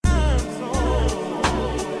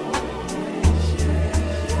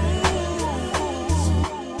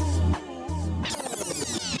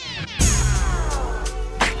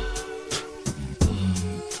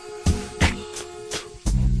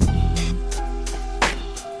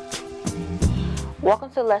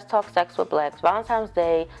Welcome to Let's Talk Sex with Blex, Valentine's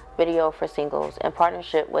Day video for singles in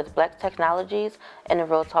partnership with Blex Technologies and the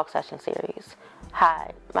Real Talk Session series.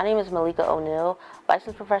 Hi, my name is Malika O'Neill,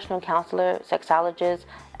 licensed professional counselor, sexologist,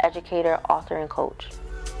 educator, author, and coach.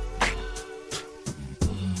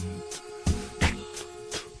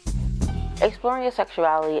 Exploring your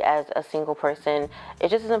sexuality as a single person is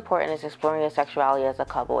just as important as exploring your sexuality as a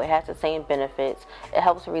couple. It has the same benefits. It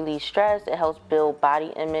helps release stress. It helps build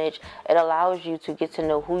body image. It allows you to get to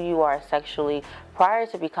know who you are sexually prior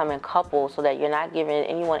to becoming couple so that you're not giving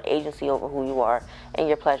anyone agency over who you are and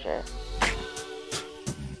your pleasure.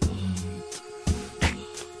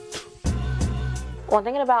 When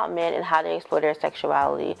thinking about men and how they explore their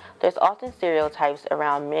sexuality, there's often stereotypes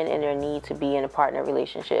around men and their need to be in partner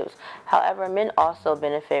relationships. However, men also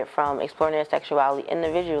benefit from exploring their sexuality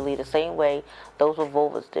individually the same way those with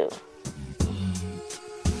vulvas do.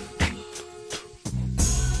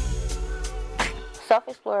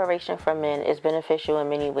 Self-exploration for men is beneficial in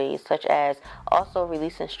many ways, such as also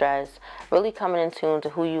releasing stress, really coming in tune to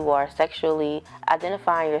who you are sexually,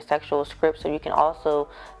 identifying your sexual scripts so you can also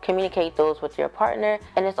communicate those with your partner.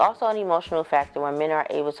 And it's also an emotional factor when men are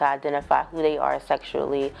able to identify who they are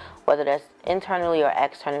sexually, whether that's internally or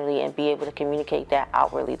externally, and be able to communicate that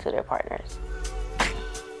outwardly to their partners.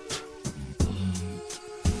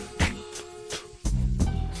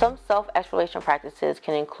 Some self-exploration practices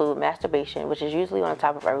can include masturbation, which is usually on the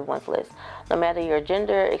top of everyone's list. No matter your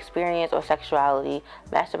gender, experience, or sexuality,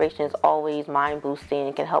 masturbation is always mind-boosting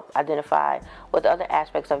and can help identify with other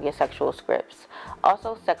aspects of your sexual scripts.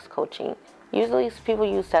 Also, sex coaching. Usually,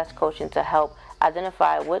 people use sex coaching to help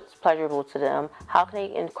identify what's pleasurable to them, how can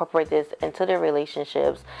they incorporate this into their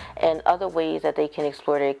relationships, and other ways that they can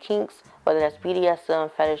explore their kinks, whether that's BDSM,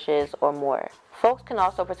 fetishes, or more. Folks can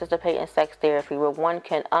also participate in sex therapy where one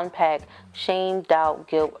can unpack shame, doubt,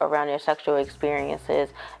 guilt around their sexual experiences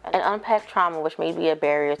and unpack trauma which may be a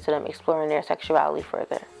barrier to them exploring their sexuality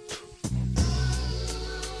further.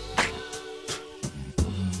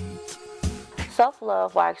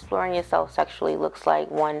 Self-love while exploring yourself sexually looks like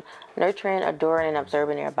one nurturing, adoring, and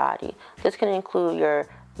observing your body. This can include your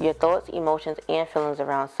thoughts, emotions, and feelings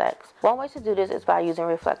around sex. One way to do this is by using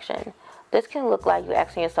reflection. This can look like you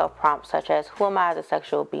asking yourself prompts such as, who am I as a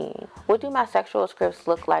sexual being? What do my sexual scripts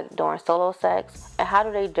look like during solo sex? And how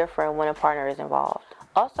do they differ when a partner is involved?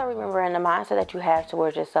 Also remembering the mindset that you have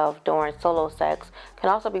towards yourself during solo sex can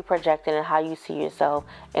also be projected in how you see yourself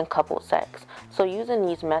in coupled sex. So using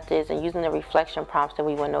these methods and using the reflection prompts that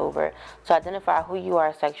we went over to identify who you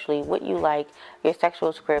are sexually, what you like, your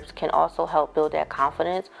sexual scripts can also help build that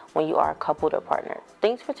confidence when you are coupled or partnered.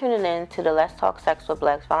 Thanks for tuning in to the Let's Talk Sex with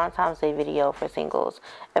Blex Valentine's Day video for singles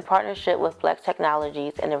in partnership with Blex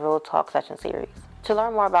Technologies and the Real Talk Session series. To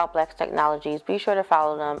learn more about Blex Technologies, be sure to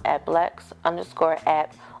follow them at Blex_app on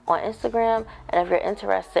Instagram. And if you're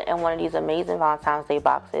interested in one of these amazing Valentine's Day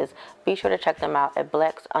boxes, be sure to check them out at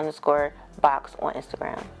Blex_box on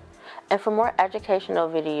Instagram. And for more educational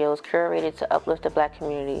videos curated to uplift the Black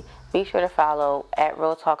community, be sure to follow at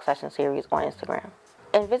Real Talk Session series on Instagram.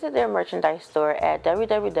 And visit their merchandise store at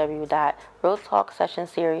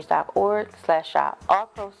www.realtalksessionseries.org/shop. All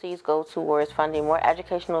proceeds go towards funding more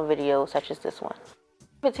educational videos such as this one.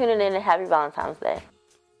 Thank you for tuning in and happy Valentine's Day.